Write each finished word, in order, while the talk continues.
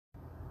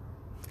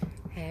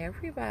Hey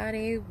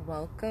everybody,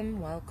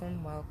 welcome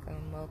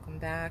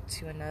back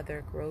to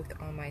another Growth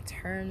on My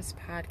Terms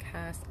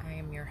podcast. I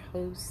am your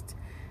host,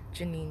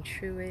 Janine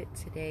Truitt.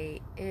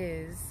 Today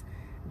is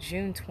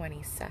June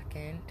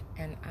 22nd,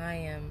 and I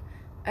am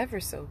ever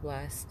so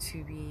blessed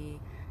to be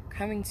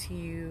coming to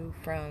you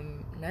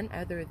from none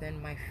other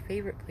than my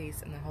favorite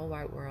place in the whole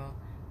wide world,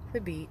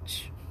 the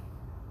beach.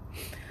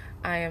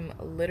 I am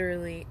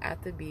literally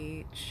at the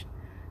beach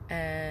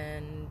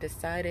and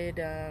decided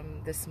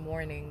this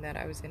morning that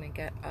I was going to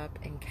get up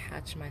and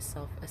catch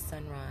myself a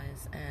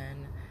sunrise,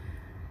 and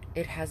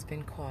it has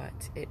been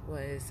caught. It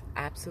was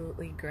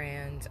absolutely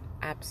grand,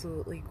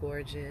 absolutely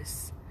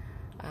gorgeous.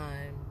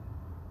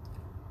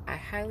 I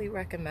highly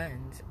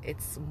recommend.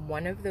 It's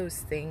one of those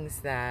things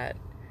that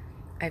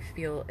I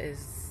feel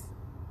is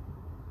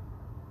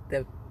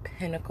the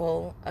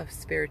pinnacle of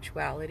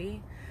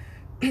spirituality.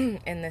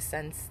 In the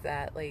sense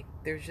that, like,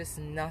 there's just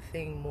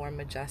nothing more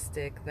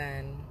majestic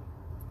than,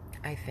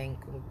 I think,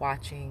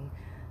 watching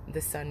the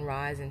sun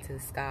rise into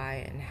the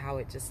sky and how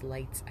it just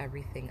lights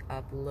everything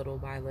up little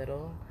by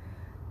little.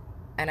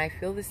 And I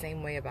feel the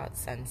same way about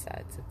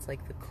sunsets. It's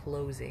like the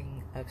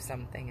closing of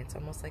something. It's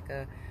almost like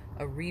a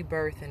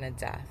rebirth and a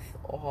death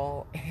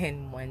all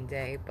in one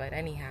day. But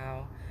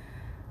anyhow,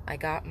 I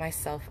got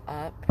myself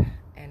up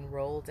and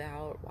rolled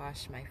out,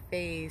 washed my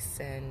face,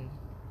 and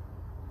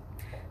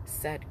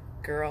said,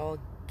 girl,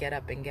 get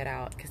up and get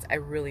out, because I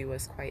really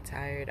was quite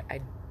tired.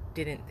 I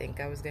didn't think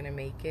I was gonna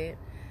make it.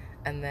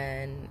 And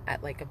then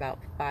at like about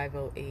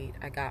 5:08,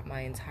 I got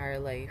my entire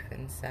life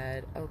and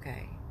said,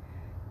 okay,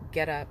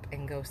 get up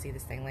and go see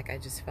this thing. Like, I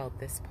just felt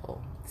this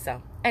pull.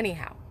 So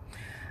anyhow,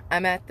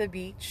 I'm at the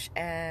beach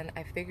and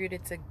I figured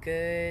it's a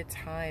good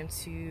time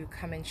to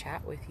come and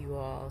chat with you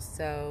all.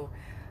 So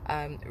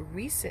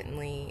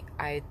recently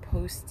I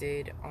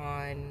posted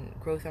on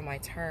Growth on My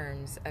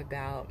Terms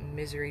about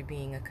misery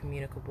being a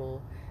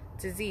communicable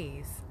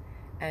disease.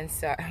 And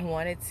so I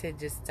wanted to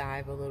just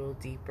dive a little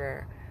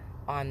deeper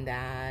on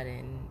that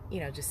and,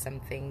 just some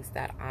things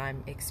that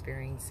I'm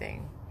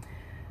experiencing.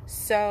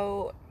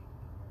 So,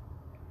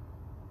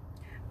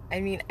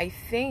 I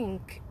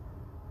think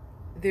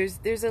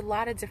there's a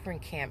lot of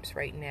different camps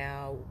right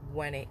now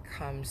when it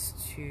comes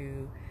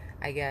to,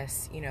 I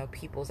guess,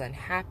 people's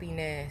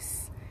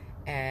unhappiness,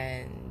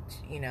 and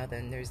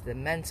then there's the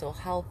mental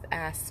health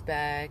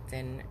aspect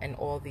and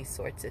all these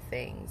sorts of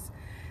things.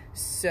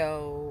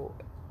 So,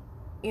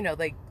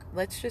 like,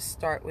 let's just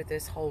start with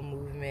this whole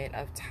movement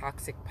of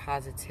toxic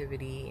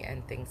positivity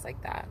and things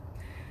like that.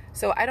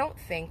 So I don't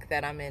think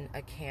that I'm in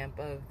a camp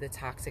of the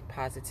toxic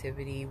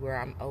positivity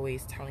where I'm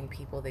always telling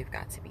people they've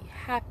got to be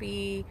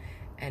happy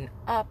and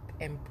up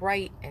and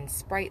bright and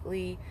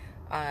sprightly.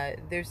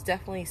 There's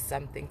definitely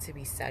something to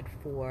be said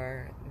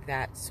for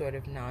that sort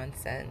of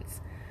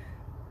nonsense.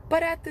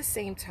 But at the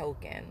same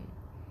token,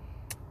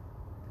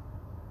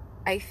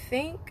 I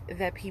think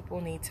that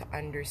people need to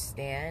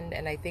understand,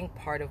 and I think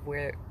part of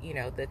where,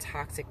 the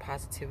toxic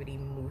positivity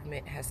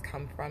movement has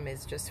come from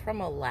is just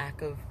from a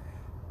lack of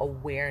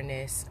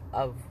awareness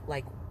of,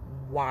 like,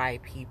 why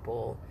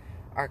people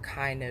are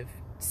kind of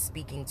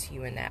speaking to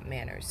you in that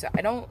manner. So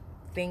I don't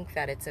think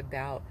that it's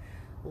about,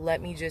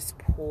 let me just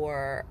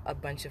pour a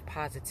bunch of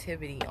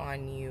positivity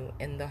on you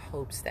in the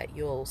hopes that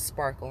you'll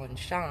sparkle and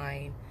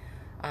shine.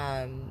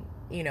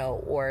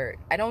 Or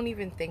I don't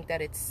even think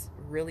that it's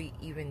really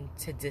even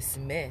to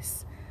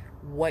dismiss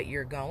what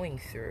you're going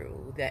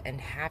through, the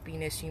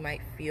unhappiness you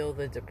might feel,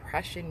 the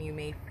depression you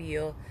may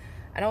feel.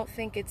 I don't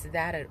think it's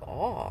that at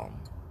all.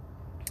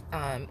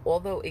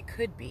 Although it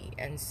could be.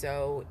 And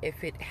so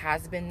if it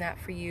has been that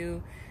for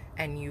you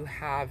and you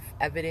have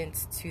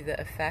evidence to the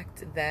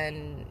effect,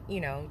 then,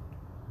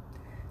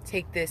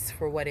 take this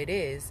for what it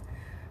is.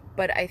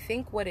 But I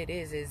think what it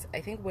is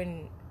I think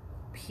when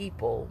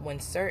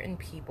certain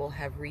people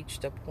have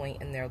reached a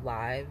point in their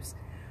lives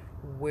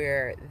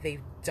where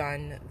they've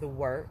done the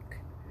work,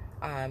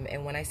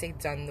 and when I say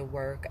done the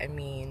work, I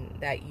mean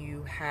that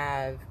you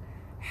have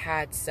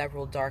had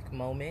several dark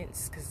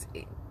moments, because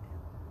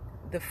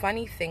the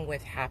funny thing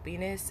with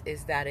happiness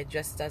is that it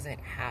just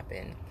doesn't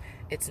happen.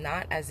 It's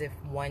not as if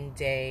one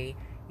day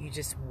you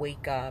just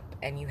wake up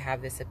and you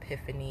have this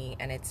epiphany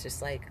and it's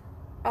just like,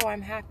 oh,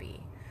 I'm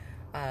happy.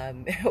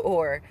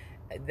 Or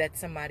that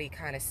somebody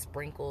kind of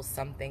sprinkles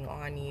something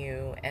on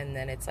you and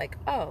then it's like,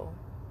 oh,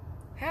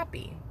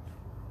 happy.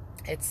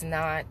 It's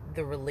not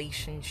the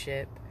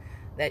relationship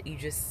that you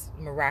just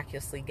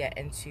miraculously get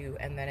into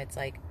and then it's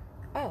like,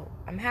 oh,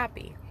 I'm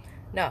happy.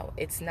 No,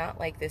 it's not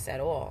like this at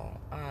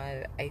all.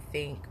 I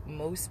think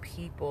most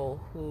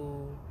people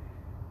who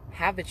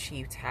have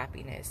achieved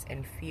happiness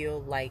and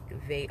feel like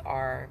they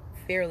are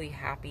fairly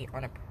happy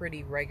on a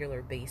pretty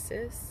regular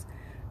basis,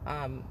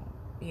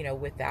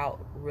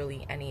 without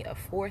really any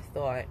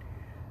aforethought,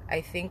 I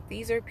think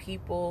these are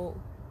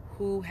people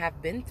who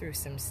have been through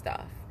some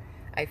stuff.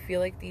 I feel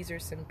like these are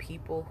some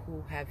people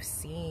who have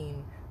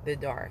seen the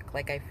dark.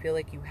 Like, I feel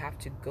like you have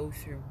to go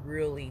through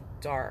really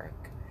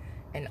dark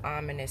and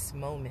ominous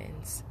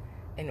moments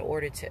in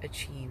order to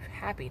achieve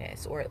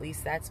happiness, or at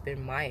least that's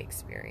been my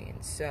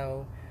experience.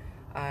 So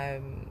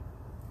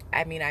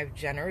I mean, I've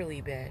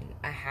generally been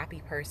a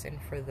happy person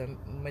for the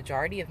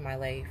majority of my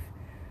life,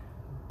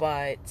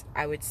 but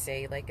I would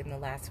say, like, in the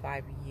last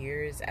 5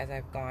 years, as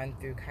I've gone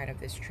through kind of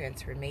this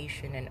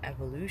transformation and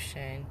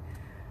evolution,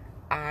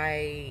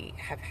 I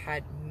have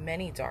had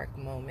many dark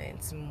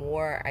moments,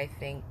 more, I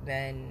think,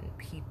 than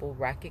people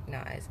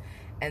recognize.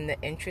 And the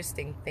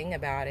interesting thing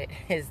about it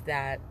is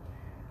that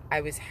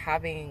I was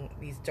having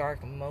these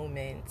dark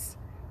moments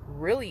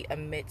really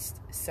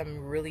amidst some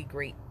really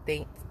great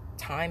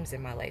times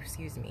in my life.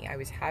 I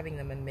was having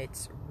them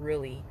amidst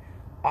really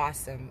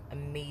awesome,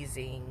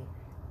 amazing,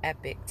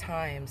 epic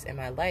times in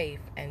my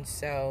life. And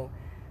so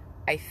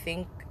I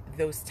think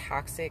those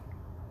toxic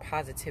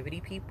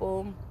positivity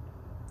people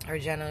are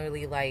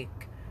generally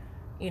like,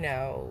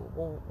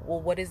 well,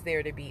 what is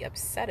there to be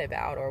upset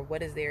about? Or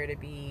what is there to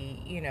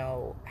be,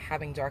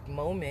 having dark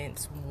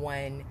moments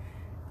when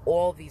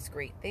all these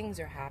great things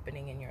are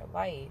happening in your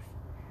life?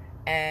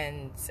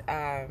 And,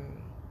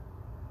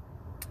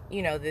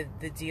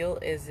 the deal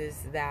is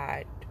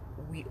that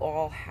we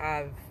all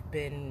have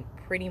been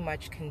pretty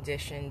much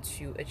conditioned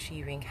to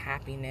achieving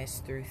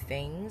happiness through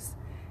things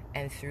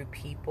and through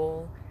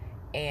people.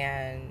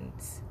 And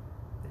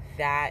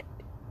that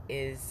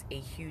is a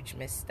huge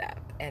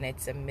misstep. And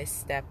it's a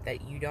misstep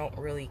that you don't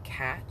really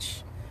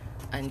catch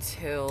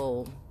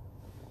until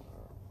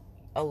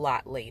a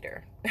lot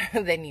later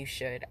than you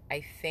should. I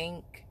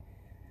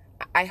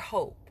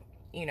hope,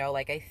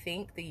 I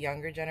think the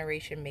younger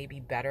generation may be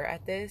better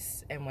at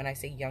this. And when I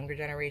say younger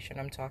generation,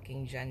 I'm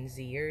talking Gen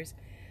Zers.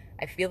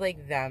 I feel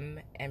like them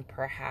and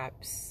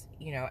perhaps,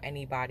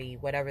 anybody,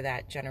 whatever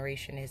that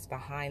generation is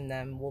behind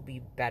them, will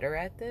be better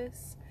at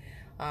this.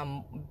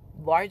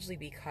 Largely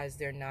because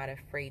they're not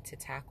afraid to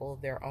tackle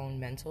their own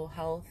mental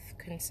health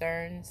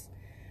concerns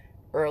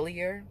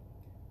earlier.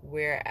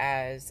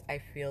 Whereas I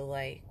feel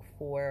like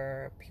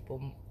for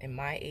people in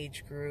my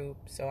age group,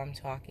 so I'm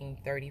talking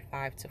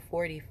 35 to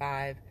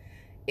 45,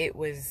 it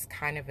was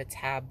kind of a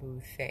taboo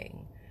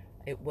thing.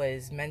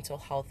 Mental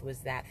health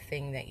was that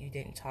thing that you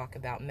didn't talk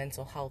about.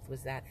 Mental health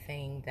was that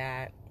thing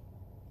that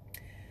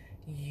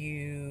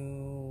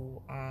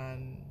you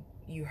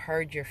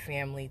heard your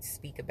family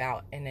speak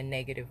about in a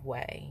negative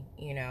way.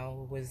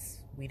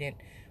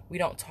 We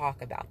don't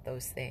talk about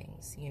those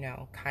things,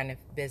 kind of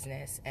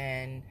business.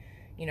 And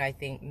I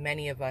think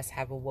many of us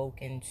have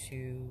awoken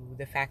to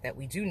the fact that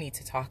we do need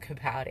to talk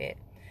about it,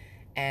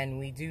 and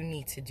we do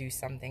need to do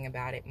something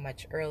about it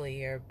much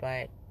earlier.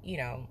 But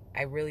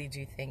I really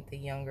do think the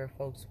younger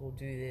folks will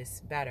do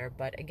this better.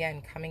 But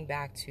again, coming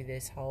back to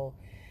this whole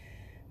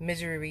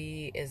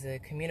misery is a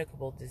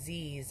communicable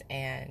disease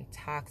and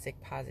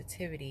toxic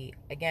positivity,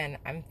 again,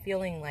 I'm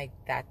feeling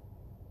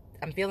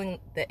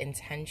the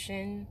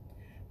intention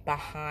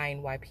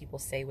behind why people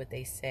say what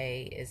they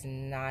say is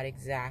not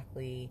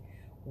exactly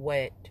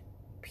what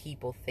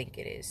people think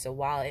it is. So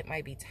while it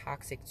might be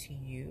toxic to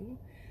you,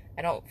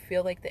 I don't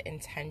feel like the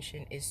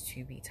intention is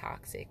to be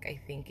toxic. I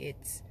think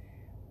it's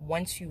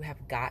once you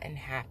have gotten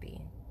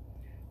happy,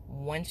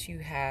 once you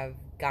have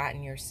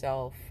gotten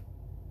yourself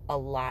a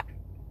lot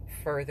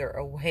further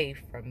away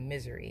from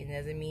misery. It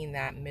doesn't mean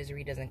that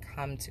misery doesn't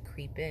come to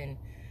creep in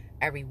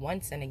every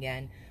once and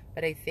again,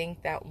 but I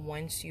think that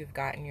once you've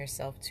gotten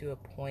yourself to a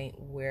point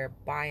where,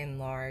 by and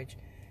large,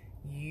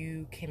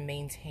 you can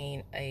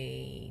maintain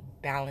a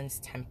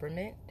balanced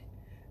temperament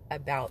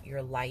about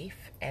your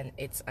life and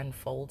its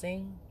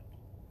unfolding,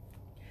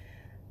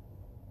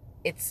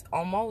 it's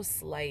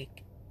almost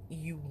like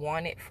you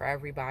want it for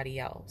everybody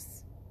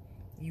else.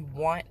 You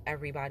want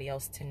everybody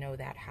else to know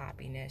that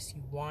happiness.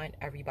 You want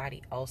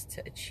everybody else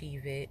to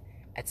achieve it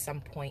at some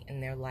point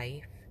in their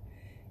life.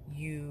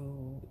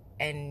 You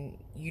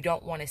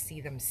don't want to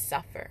see them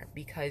suffer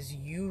because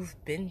you've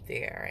been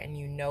there and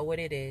you know what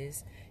it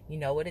is. You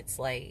know what it's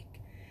like.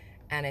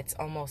 And it's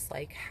almost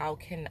like, how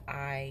can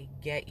I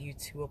get you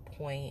to a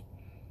point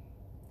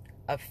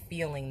of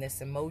feeling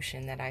this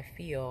emotion that I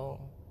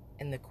feel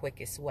in the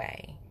quickest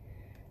way?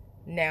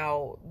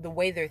 Now, the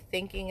way they're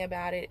thinking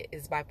about it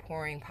is by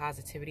pouring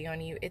positivity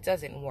on you. It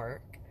doesn't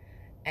work.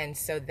 And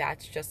so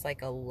that's just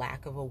like a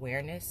lack of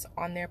awareness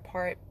on their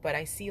part. But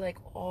I see like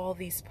all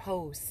these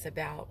posts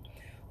about,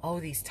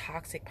 these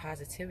toxic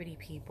positivity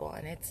people.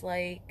 And it's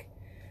like,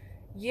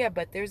 yeah,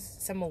 but there's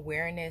some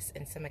awareness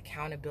and some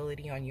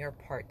accountability on your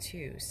part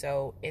too.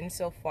 So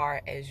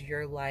insofar as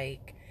you're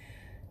like,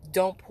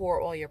 don't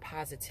pour all your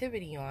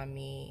positivity on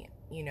me,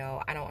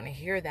 I don't want to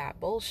hear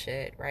that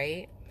bullshit,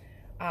 right?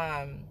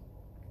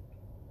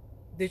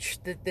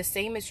 The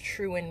same is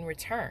true in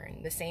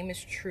return. The same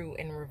is true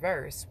in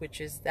reverse,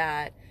 which is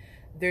that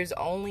there's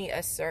only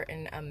a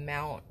certain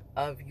amount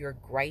of your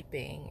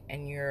griping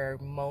and your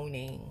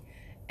moaning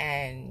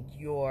and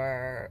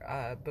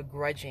your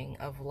begrudging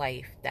of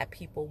life that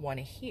people want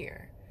to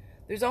hear.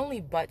 There's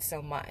only but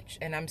so much.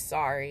 And I'm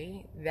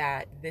sorry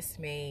that this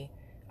may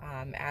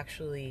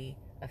actually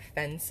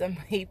offend some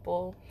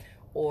people,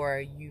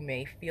 or you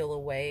may feel a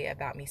way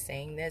about me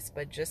saying this,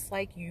 but just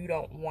like you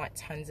don't want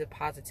tons of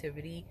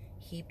positivity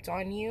heaped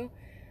on you,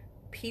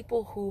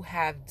 people who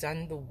have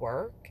done the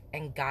work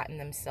and gotten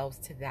themselves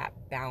to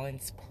that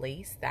balanced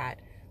place, that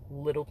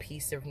little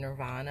piece of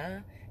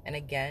nirvana. And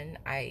again,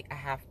 I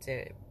have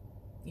to,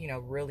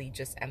 really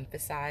just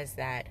emphasize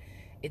that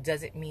it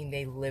doesn't mean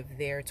they live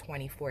there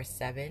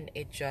 24/7.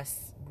 It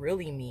just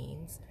really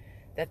means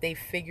that they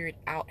figured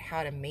out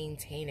how to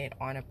maintain it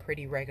on a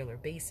pretty regular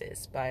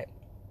basis. But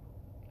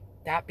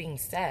that being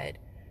said,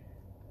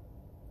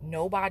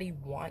 nobody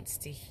wants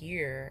to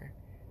hear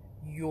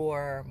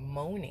your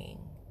moaning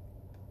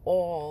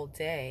all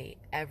day,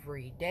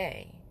 every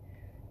day.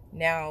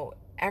 Now,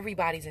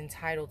 everybody's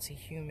entitled to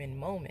human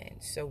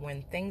moments. So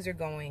when things are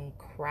going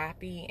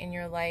crappy in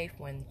your life,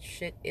 when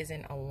shit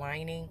isn't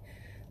aligning,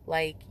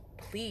 like,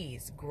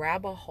 please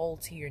grab a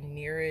hold to your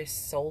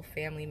nearest soul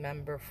family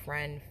member,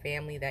 friend,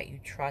 family that you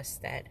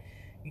trust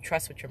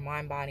with your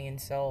mind, body, and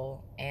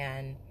soul,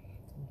 and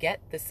get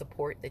the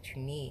support that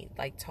you need.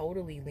 Like,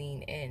 totally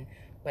lean in,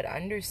 but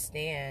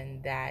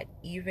understand that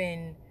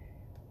even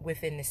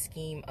within the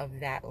scheme of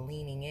that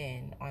leaning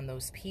in on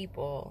those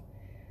people,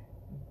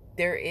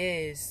 there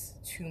is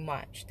too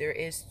much. There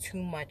is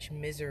too much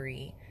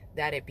misery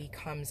that it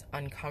becomes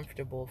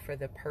uncomfortable for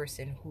the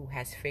person who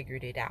has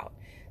figured it out.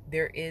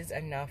 There is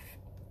enough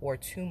or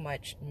too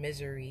much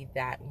misery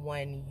that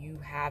when you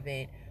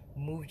haven't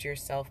moved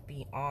yourself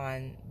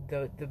beyond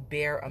the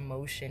bare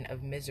emotion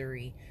of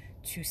misery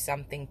to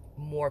something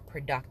more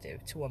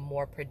productive, to a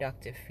more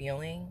productive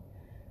feeling,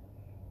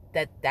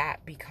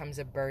 that becomes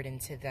a burden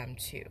to them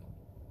too.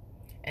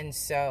 And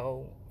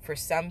so for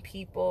some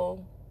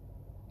people,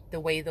 the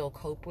way they'll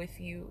cope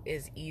with you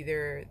is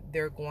either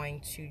they're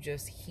going to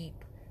just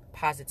heap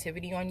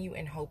positivity on you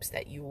in hopes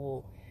that you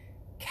will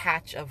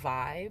catch a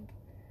vibe,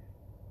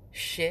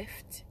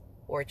 shift,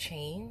 or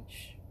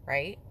change,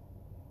 right?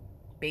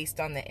 Based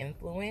on the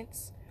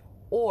influence.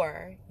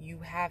 Or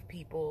you have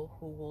people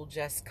who will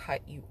just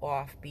cut you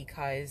off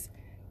because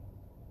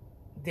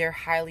they're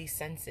highly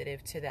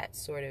sensitive to that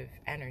sort of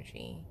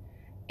energy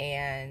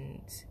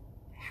and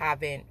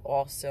haven't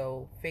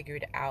also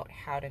figured out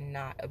how to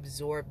not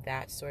absorb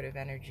that sort of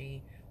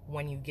energy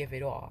when you give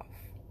it off.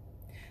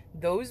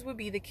 Those would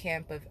be the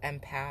camp of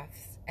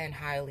empaths and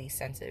highly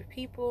sensitive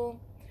people.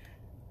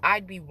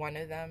 I'd be one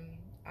of them.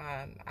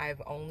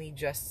 I've only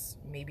just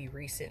maybe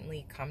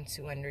recently come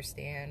to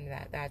understand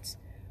that that's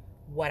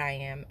what I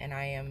am, and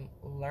I am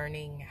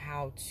learning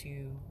how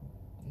to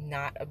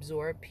not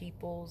absorb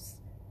people's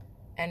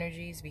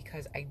energies,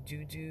 because I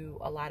do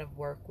a lot of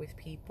work with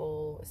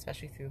people,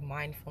 especially through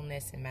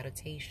mindfulness and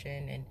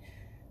meditation, and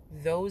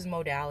those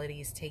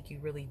modalities take you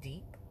really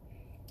deep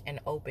and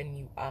open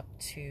you up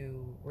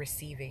to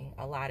receiving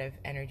a lot of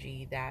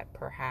energy that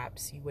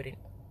perhaps you wouldn't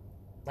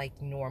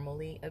like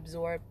normally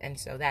absorb. And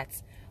so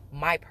that's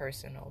my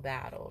personal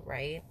battle,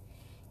 right?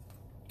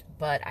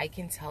 But I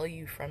can tell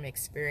you from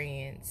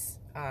experience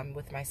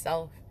with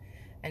myself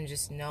and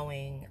just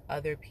knowing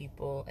other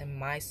people in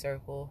my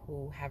circle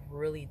who have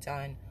really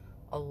done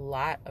a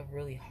lot of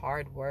really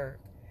hard work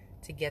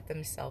to get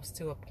themselves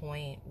to a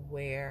point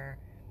where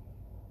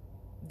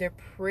they're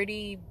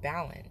pretty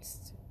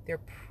balanced. They're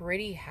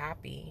pretty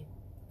happy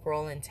for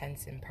all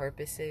intents and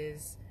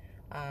purposes.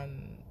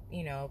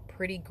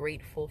 Pretty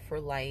grateful for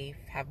life,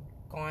 have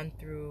gone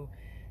through,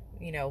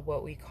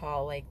 what we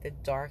call like the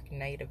dark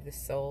night of the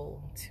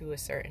soul to a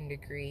certain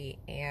degree,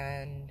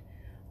 and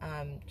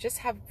just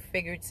have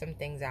figured some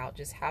things out,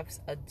 just have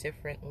a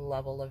different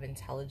level of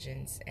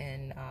intelligence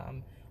and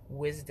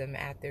wisdom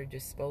at their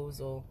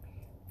disposal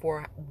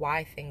for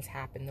why things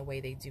happen the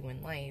way they do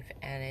in life.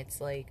 And it's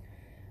like,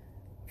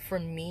 for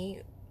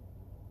me,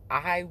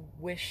 I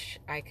wish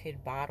I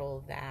could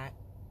bottle that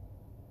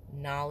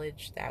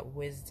knowledge, that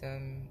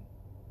wisdom,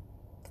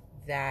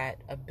 that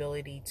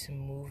ability to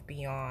move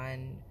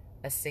beyond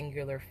a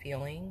singular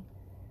feeling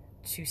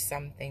to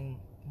something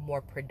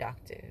more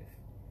productive,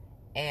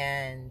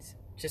 and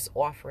just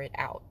offer it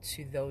out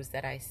to those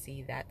that I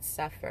see that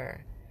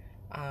suffer.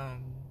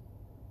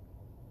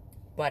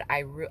 But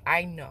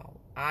I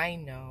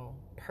know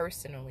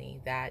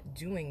personally that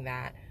doing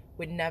that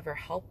would never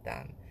help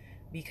them,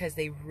 because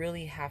they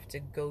really have to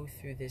go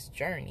through this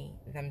journey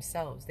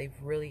themselves. They've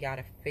really got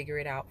to figure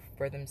it out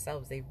for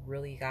themselves. They've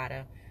really got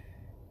to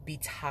be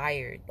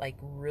tired, like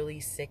really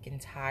sick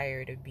and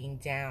tired of being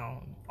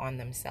down on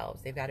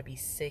themselves. They've got to be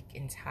sick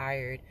and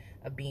tired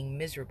of being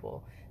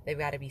miserable. They've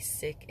got to be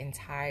sick and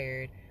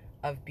tired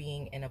of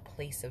being in a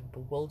place of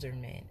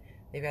bewilderment.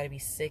 They've got to be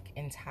sick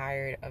and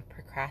tired of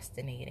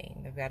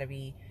procrastinating. They've got to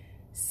be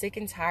sick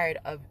and tired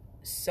of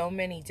so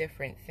many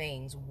different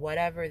things,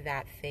 whatever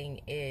that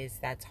thing is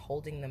that's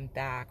holding them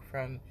back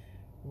from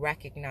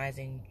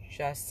recognizing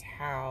just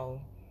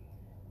how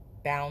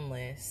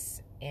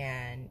boundless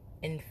and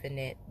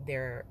infinite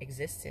their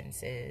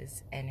existence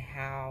is, and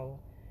how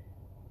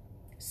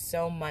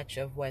so much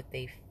of what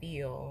they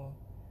feel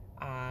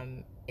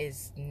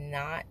is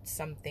not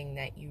something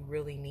that you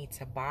really need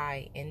to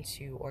buy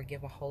into or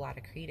give a whole lot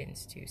of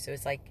credence to. So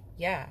it's like,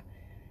 yeah,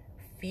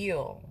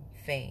 feel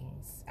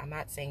things. I'm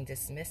not saying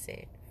dismiss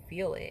it.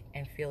 Feel it,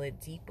 and feel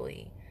it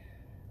deeply.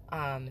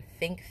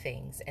 think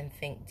things and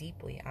think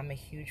deeply. I'm a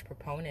huge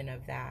proponent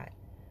of that.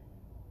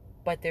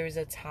 But there's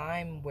a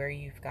time where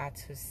you've got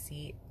to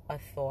see a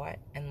thought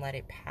and let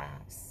it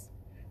pass.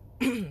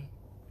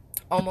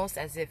 Almost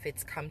as if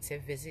it's come to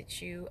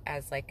visit you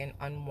as like an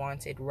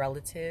unwanted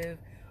relative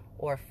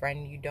or a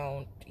friend you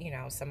don't,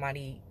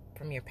 somebody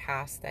from your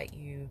past that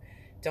you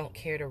don't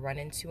care to run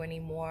into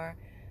anymore.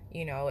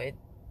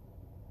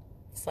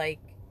 It's like,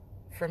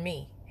 for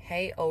me,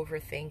 hey,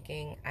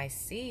 overthinking, I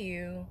see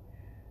you,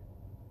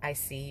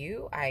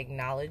 I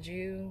acknowledge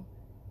you,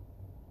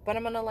 but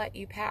I'm going to let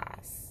you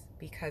pass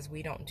because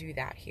we don't do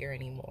that here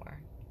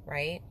anymore,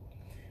 right?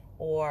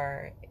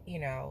 Or,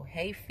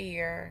 hey,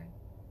 fear,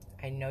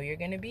 I know you're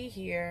going to be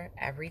here.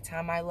 Every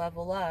time I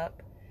level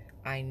up,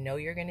 I know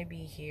you're going to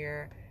be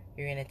here.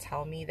 You're going to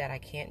tell me that I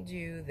can't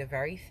do the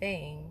very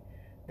thing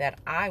that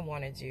I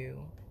want to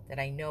do, that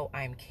I know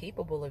I'm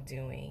capable of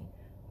doing,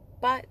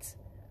 but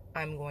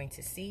I'm going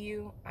to see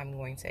you, I'm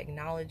going to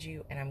acknowledge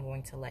you, and I'm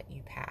going to let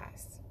you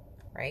pass,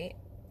 right?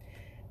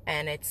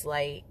 And it's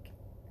like,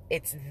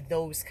 it's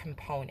those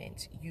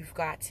components. You've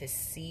got to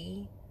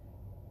see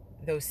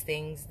those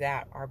things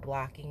that are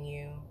blocking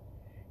you,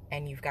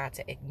 and you've got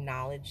to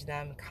acknowledge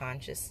them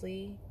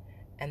consciously,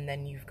 and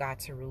then you've got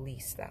to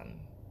release them,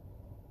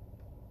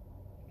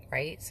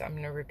 right? So I'm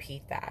going to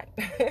repeat that.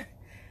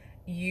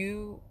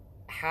 You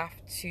have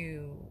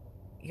to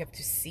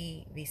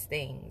see these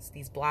things,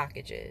 these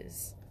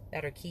blockages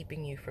that are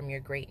keeping you from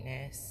your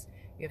greatness.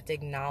 You have to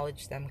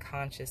acknowledge them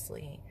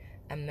consciously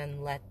and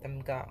then let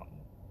them go,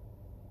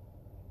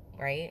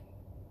 right?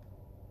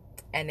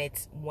 And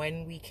it's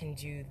when we can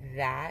do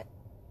that,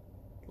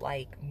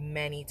 like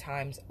many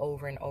times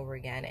over and over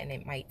again, and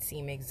it might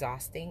seem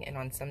exhausting, and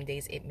on some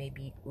days it may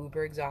be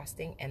uber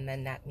exhausting, and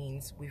then that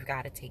means we've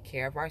got to take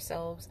care of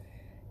ourselves,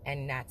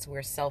 and that's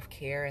where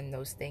self-care and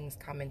those things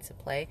come into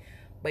play.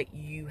 But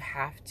you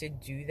have to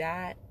do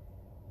that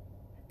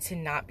to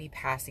not be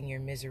passing your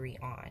misery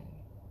on,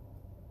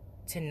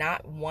 to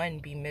not, one,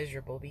 be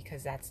miserable,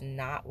 because that's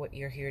not what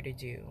you're here to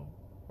do,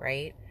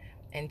 right?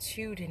 And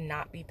two, to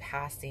not be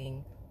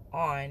passing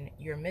on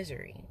your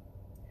misery.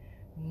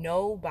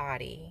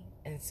 Nobody,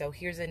 and so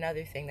here's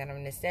another thing that I'm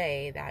going to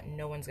say that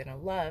no one's going to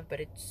love, but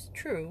it's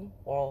true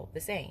all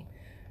the same.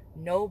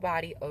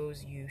 Nobody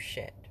owes you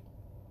shit.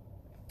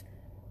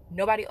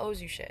 Nobody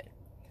owes you shit,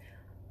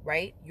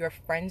 right? Your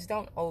friends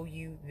don't owe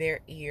you their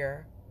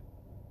ear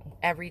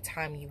every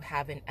time you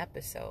have an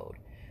episode.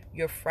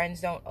 Your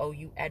friends don't owe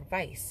you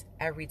advice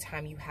every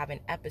time you have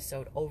an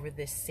episode over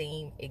the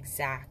same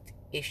exact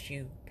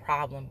issue,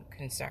 problem,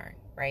 concern,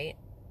 right?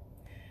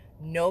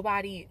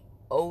 Nobody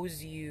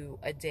owes you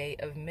a day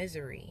of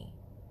misery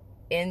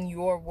in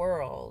your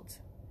world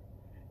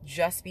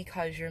just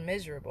because you're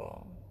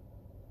miserable.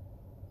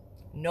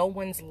 No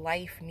one's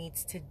life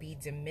needs to be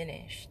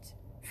diminished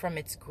from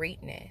its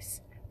greatness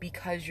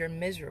because you're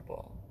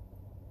miserable.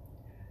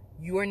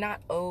 You're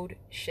not owed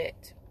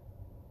shit.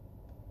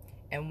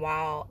 And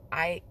while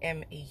I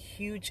am a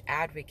huge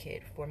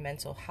advocate for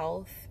mental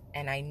health,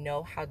 and I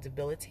know how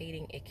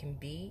debilitating it can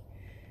be,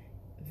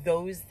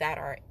 those that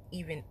are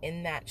even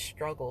in that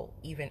struggle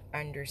even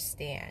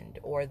understand,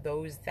 or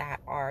those that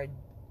are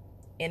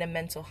in a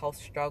mental health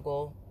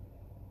struggle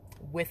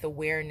with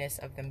awareness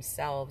of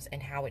themselves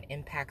and how it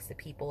impacts the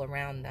people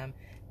around them,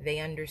 they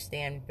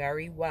understand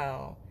very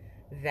well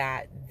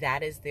that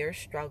that is their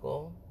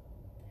struggle,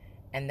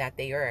 and that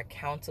they are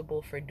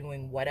accountable for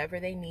doing whatever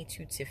they need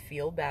to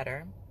feel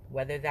better,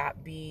 whether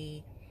that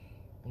be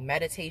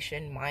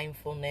meditation,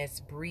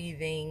 mindfulness,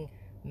 breathing,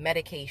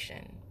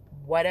 medication,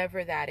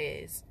 whatever that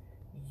is.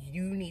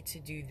 You need to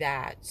do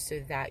that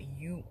so that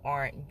you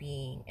aren't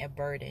being a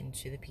burden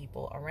to the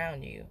people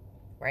around you,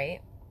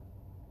 right?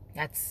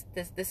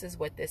 This is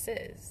what this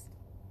is,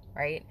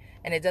 right?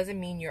 And it doesn't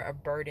mean you're a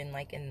burden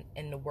like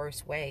in the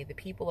worst way. The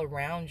people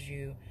around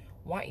you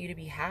want you to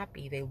be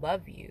happy. They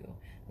love you.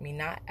 I mean,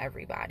 not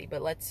everybody,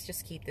 but let's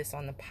just keep this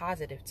on the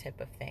positive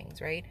tip of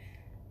things, right?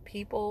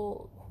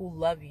 People who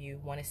love you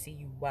want to see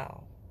you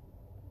well.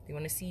 They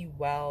want to see you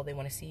well. They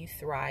want to see you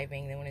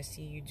thriving. They want to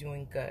see you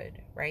doing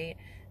good, right?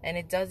 And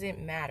it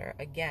doesn't matter.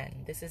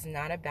 Again, this is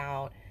not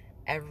about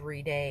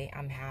every day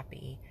I'm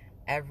happy.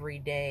 Every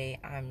day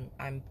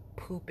I'm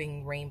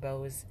pooping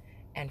rainbows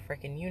and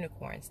freaking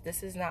unicorns.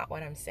 This is not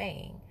what I'm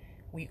saying.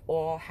 We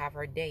all have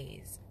our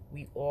days.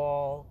 We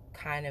all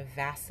kind of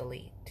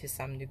vacillate to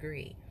some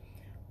degree.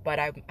 But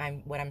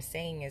what I'm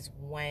saying is,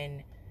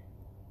 when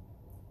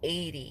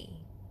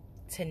 80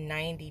 to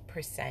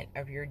 90%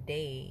 of your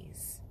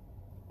days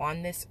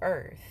on this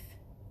earth,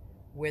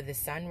 where the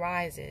sun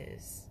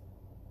rises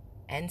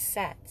and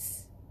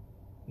sets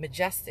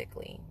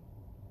majestically,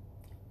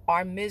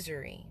 are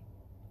misery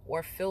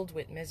or filled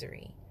with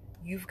misery,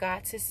 you've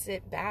got to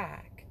sit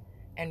back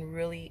and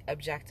really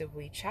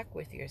objectively check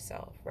with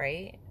yourself,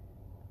 right?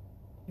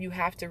 You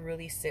have to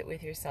really sit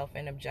with yourself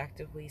and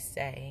objectively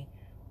say,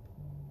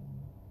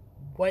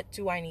 what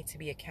do I need to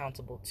be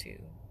accountable to?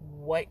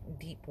 What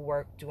deep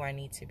work do I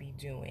need to be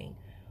doing?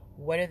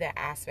 What are the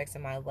aspects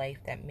of my life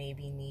that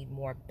maybe need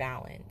more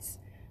balance?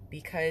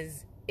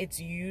 Because it's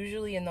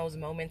usually in those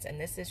moments, and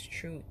this is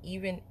true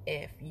even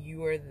if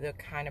you are the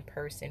kind of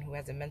person who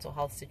has a mental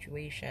health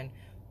situation,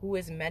 who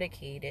is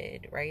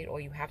medicated, right? Or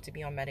you have to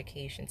be on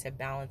medication to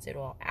balance it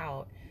all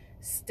out.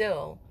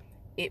 Still,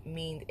 it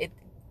means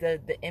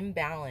the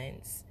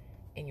imbalance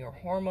in your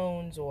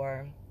hormones,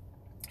 or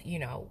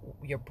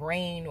your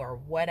brain or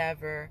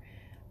whatever,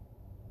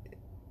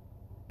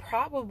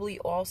 probably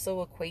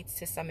also equates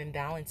to some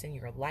imbalance in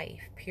your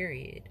life,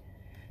 period.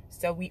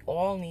 So we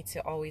all need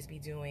to always be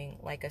doing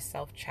like a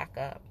self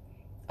checkup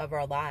of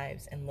our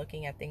lives and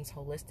looking at things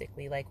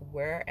holistically. Like,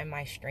 where am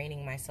I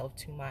straining myself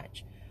too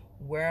much?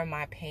 Where am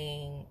I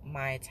paying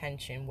my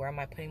attention? Where am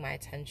I putting my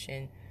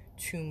attention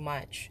too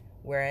much,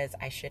 whereas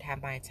I should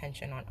have my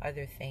attention on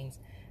other things?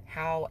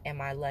 How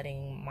am I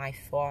letting my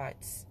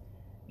thoughts,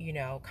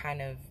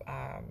 kind of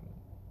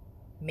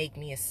make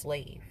me a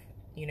slave?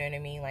 You know what I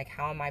mean? Like,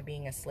 how am I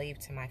being a slave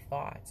to my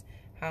thoughts?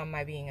 How am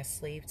I being a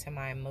slave to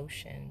my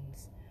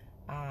emotions?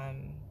 How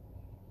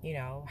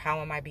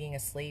am I being a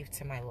slave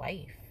to my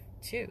life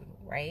too,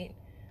 right?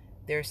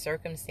 There are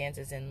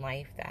circumstances in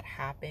life that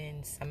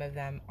happen. Some of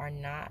them are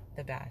not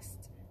the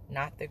best,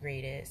 not the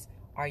greatest.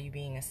 Are you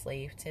being a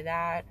slave to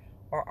that?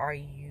 Or are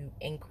you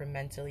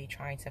incrementally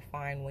trying to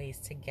find ways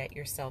to get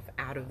yourself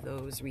out of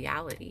those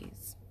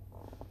realities?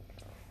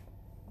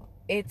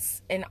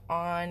 It's an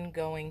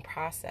ongoing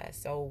process.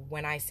 So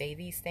when I say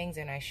these things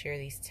and I share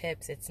these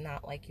tips, it's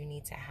not like you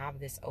need to have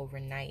this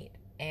overnight.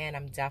 And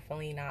I'm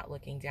definitely not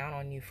looking down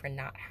on you for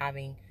not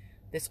having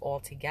this all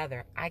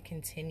together. I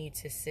continue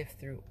to sift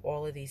through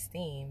all of these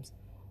themes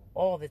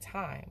all the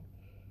time.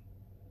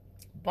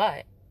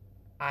 But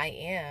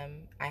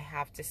I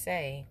have to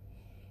say,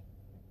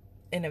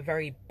 in a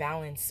very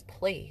balanced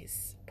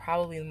place,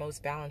 probably the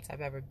most balanced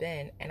I've ever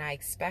been. And I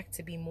expect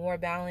to be more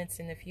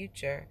balanced in the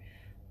future.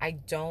 I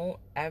don't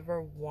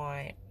ever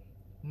want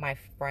my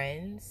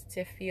friends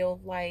to feel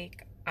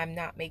like I'm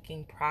not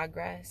making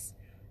progress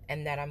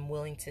and that I'm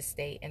willing to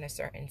stay in a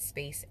certain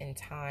space and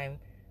time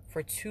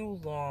for too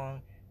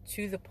long,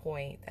 to the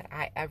point that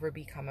I ever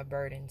become a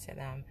burden to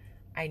them.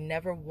 I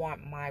never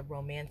want my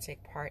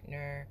romantic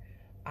partner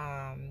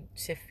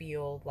to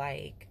feel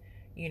like,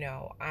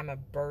 I'm a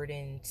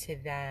burden to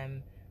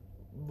them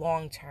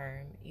long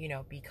term,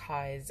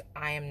 because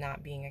I am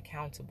not being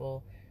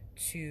accountable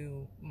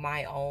to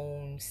my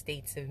own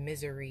states of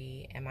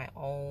misery and my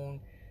own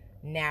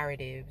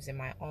narratives and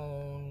my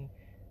own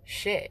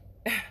shit,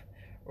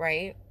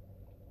 right?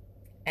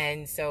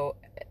 And so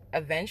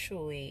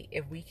eventually,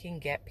 if we can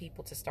get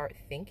people to start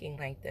thinking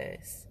like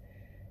this,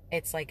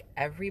 it's like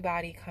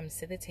everybody comes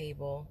to the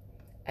table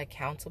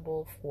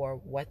accountable for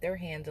what they're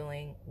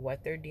handling,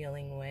 what they're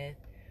dealing with.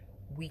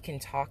 We can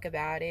talk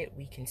about it.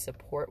 We can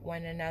support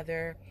one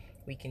another.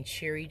 We can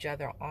cheer each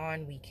other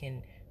on. We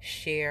can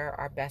share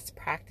our best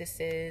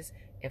practices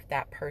if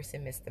that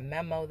person missed the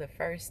memo the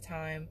first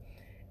time.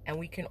 And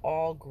we can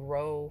all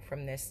grow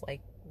from this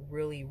like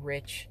really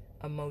rich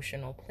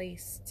emotional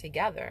place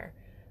together.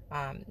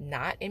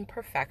 Not in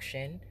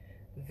perfection,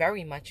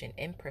 very much in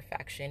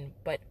imperfection,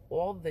 but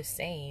all the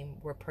same,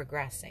 we're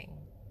progressing.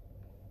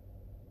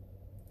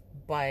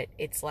 But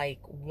it's like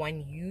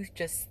when you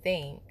just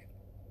think,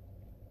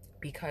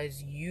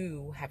 because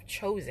you have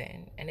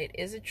chosen, and it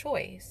is a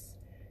choice,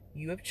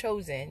 you have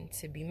chosen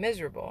to be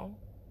miserable,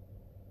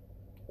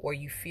 or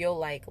you feel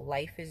like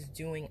life is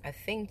doing a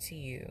thing to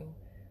you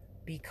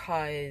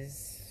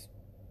because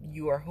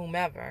you are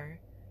whomever,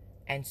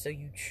 and so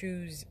you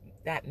choose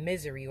that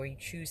misery, or you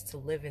choose to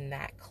live in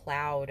that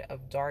cloud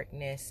of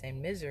darkness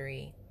and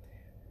misery.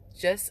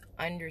 Just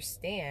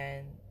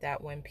understand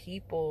that when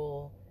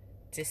people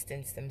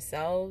distance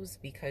themselves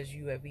because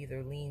you have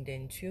either leaned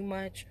in too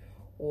much,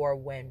 or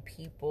when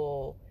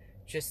people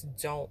just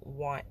don't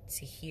want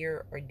to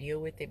hear or deal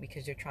with it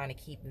because they're trying to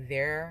keep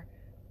their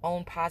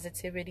own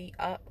positivity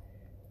up,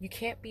 you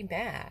can't be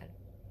mad.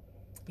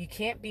 You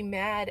can't be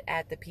mad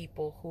at the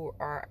people who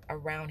are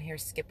around here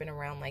skipping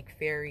around like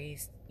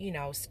fairies,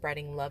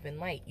 spreading love and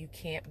light. You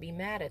can't be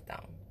mad at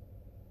them.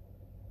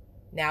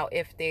 Now,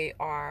 if they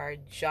are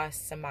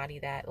just somebody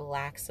that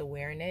lacks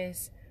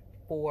awareness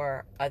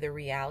for other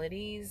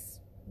realities,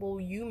 well,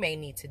 you may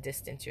need to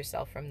distance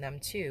yourself from them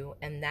too,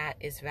 and that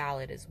is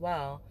valid as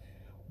well.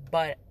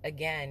 But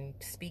again,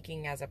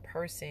 speaking as a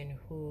person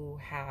who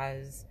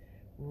has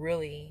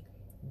really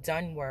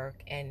done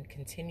work and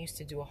continues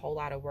to do a whole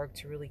lot of work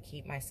to really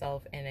keep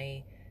myself in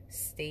a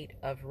state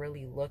of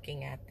really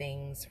looking at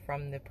things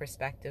from the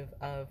perspective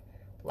of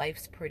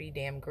life's pretty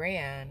damn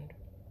grand,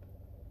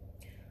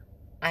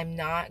 I'm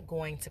not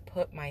going to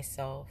put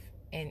myself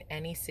in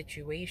any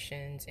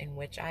situations in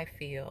which I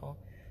feel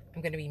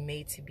I'm going to be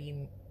made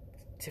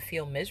to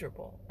feel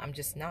miserable. I'm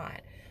just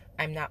not.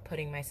 I'm not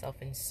putting myself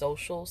in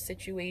social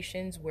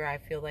situations where I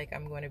feel like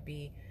I'm going to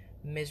be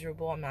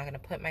miserable. I'm not going to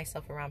put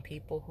myself around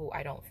people who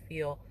I don't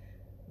feel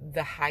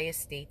the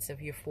highest states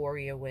of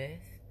euphoria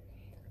with.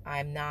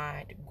 I'm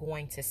not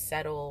going to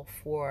settle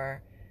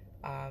for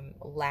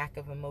lack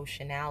of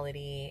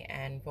emotionality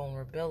and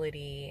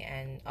vulnerability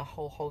and a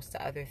whole host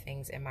of other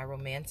things in my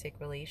romantic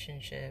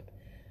relationship.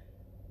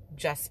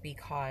 just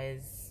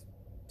because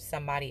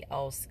somebody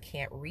else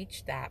can't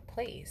reach that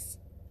place.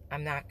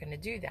 I'm not going to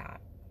do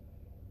that.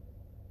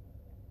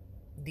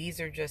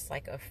 These are just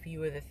like a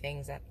few of the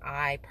things that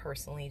I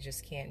personally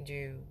just can't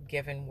do,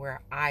 given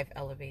where I've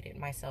elevated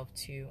myself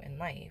to in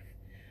life.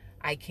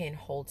 I can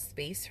hold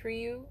space for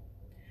you,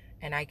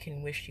 and I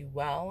can wish you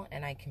well,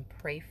 and I can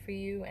pray for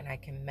you, and I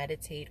can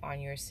meditate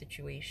on your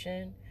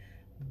situation,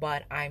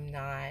 but I'm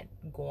not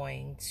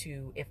going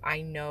to, if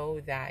I know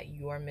that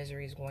your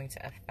misery is going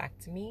to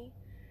affect me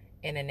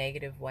in a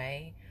negative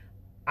way,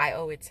 I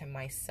owe it to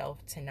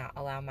myself to not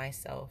allow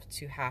myself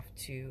to have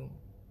to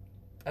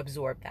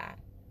absorb that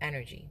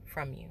energy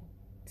from you.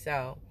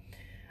 So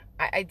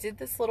I did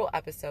this little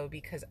episode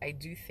because I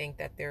do think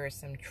that there are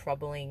some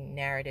troubling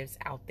narratives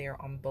out there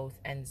on both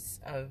ends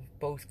of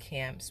both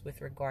camps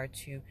with regard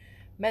to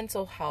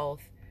mental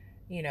health,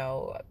 you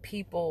know,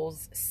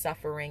 people's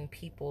suffering,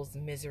 people's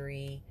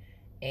misery,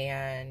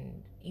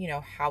 and, you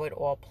know, how it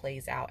all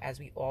plays out as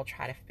we all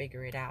try to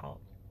figure it out.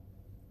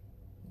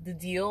 The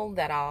deal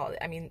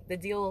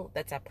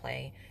that's at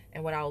play,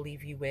 and what I'll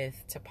leave you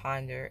with to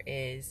ponder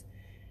is,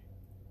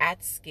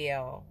 at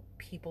scale,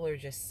 people are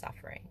just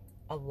suffering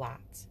a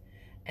lot.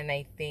 And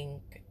I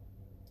think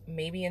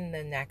maybe in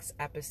the next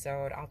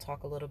episode, I'll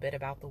talk a little bit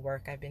about the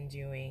work I've been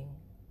doing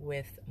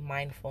with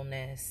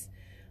mindfulness,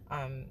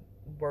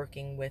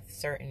 working with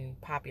certain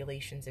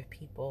populations of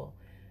people.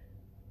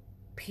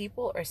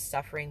 People are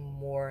suffering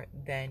more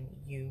than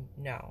you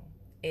know.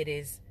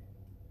 It's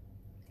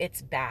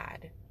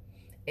bad.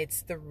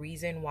 It's the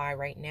reason why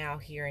right now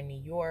here in New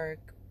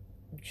York,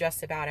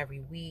 just about every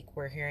week,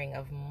 we're hearing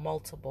of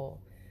multiple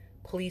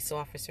police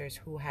officers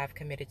who have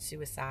committed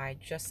suicide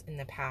just in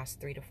the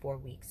past 3 to 4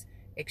 weeks.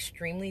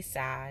 Extremely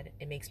sad.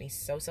 It makes me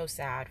so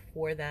sad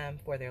for them,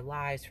 for their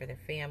lives, for their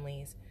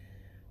families.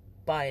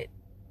 But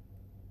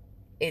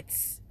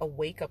it's a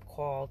wake-up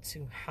call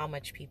to how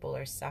much people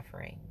are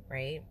suffering,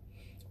 right?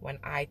 When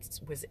I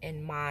was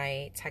in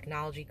my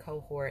technology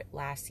cohort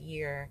last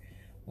year,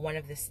 one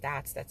of the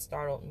stats that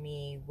startled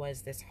me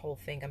was this whole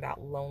thing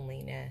about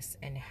loneliness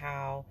and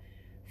how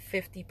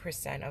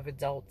 50% of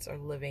adults are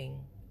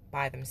living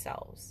by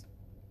themselves.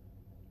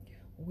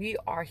 We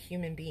are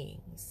human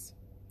beings,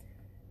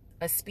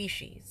 a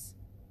species,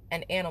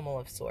 an animal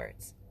of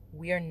sorts.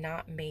 We are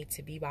not made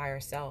to be by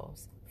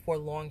ourselves for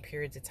long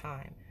periods of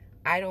time.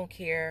 I don't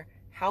care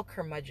how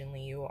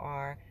curmudgeonly you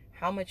are,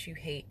 how much you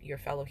hate your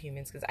fellow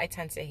humans, because I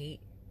tend to hate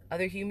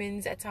other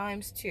humans at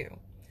times too.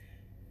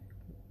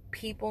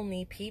 People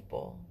need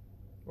people,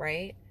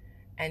 right?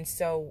 And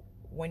so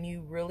when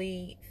you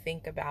really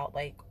think about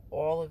like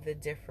all of the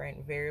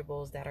different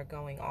variables that are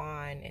going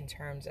on in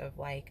terms of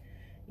like,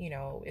 you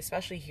know,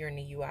 especially here in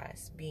the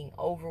US, being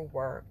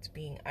overworked,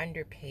 being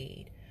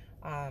underpaid,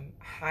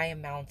 high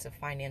amounts of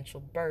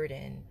financial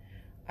burden,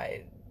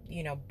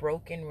 you know,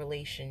 broken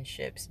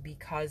relationships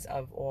because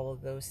of all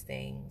of those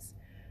things,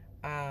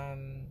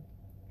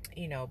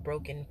 you know,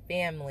 broken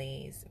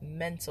families,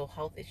 mental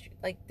health issues.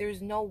 Like,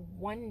 there's no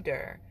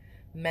wonder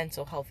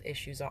mental health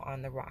issues are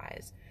on the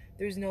rise.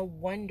 There's no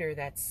wonder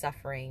that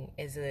suffering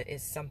is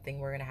something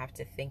we're going to have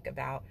to think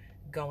about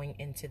going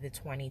into the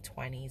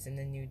 2020s and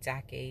the new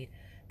decade.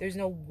 There's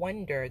no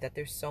wonder that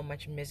there's so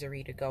much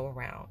misery to go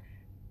around.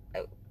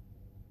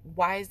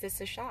 Why is this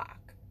a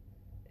shock?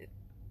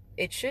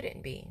 It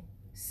shouldn't be.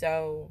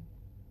 So,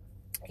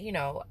 you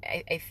know,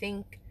 I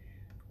think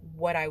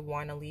what I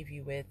want to leave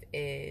you with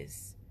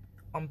is,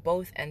 on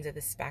both ends of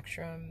the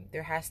spectrum,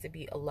 there has to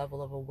be a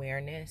level of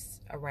awareness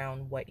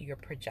around what you're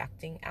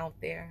projecting out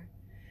there.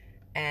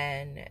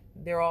 And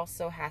there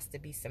also has to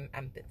be some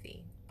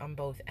empathy on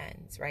both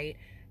ends, right?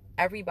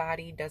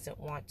 Everybody doesn't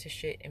want to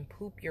shit and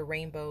poop your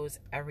rainbows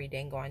every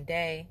dang on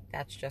day.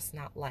 That's just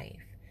not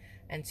life.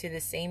 And to the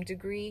same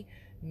degree,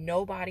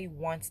 nobody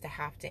wants to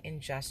have to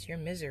ingest your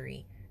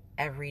misery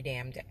every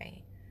damn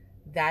day.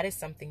 That is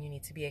something you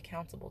need to be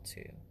accountable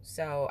to.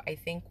 So I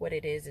think what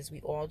it is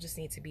we all just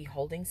need to be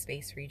holding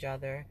space for each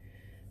other,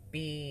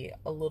 be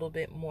a little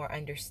bit more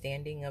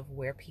understanding of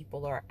where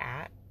people are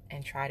at,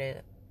 and try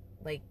to,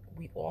 like,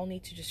 we all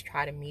need to just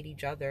try to meet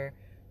each other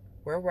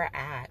where we're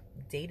at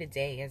day to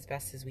day as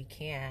best as we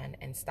can,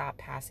 and stop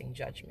passing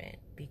judgment,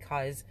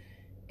 because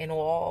in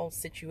all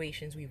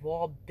situations we've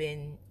all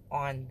been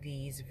on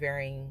these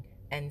varying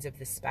ends of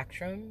the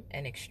spectrum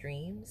and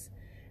extremes,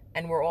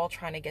 and we're all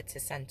trying to get to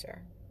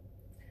center.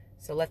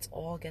 So let's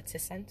all get to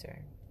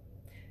center.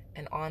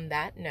 And on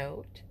that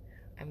note,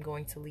 I'm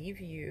going to leave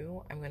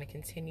you. I'm going to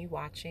continue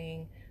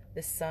watching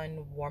the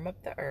sun warm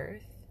up the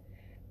earth,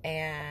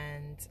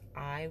 and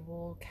I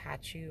will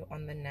catch you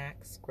on the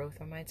next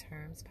Growth on My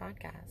Terms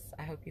podcast.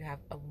 I hope you have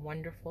a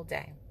wonderful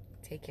day.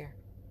 Take care.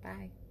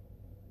 Bye.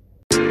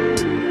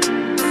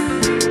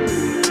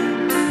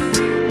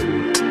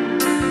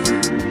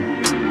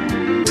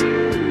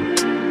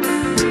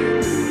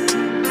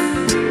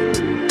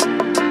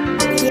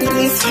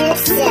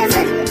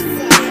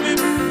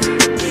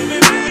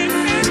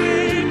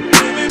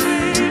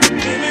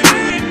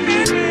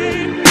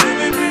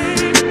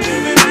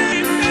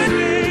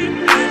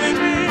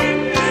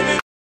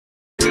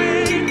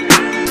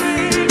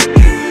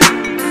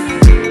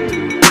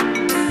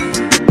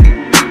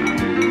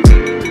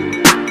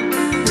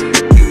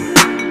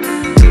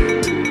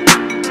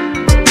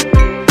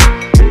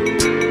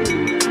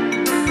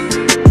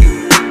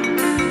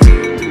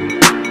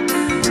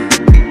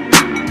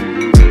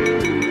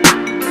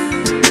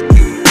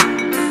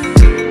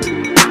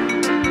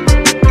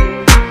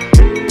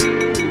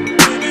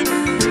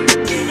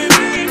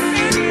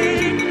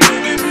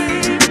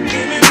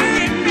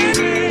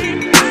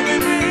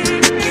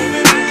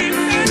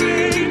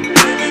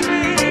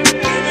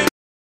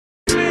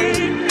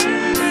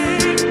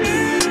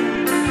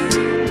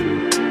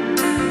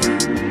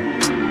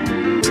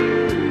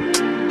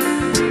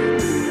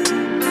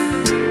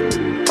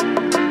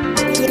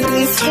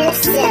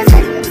 Yes.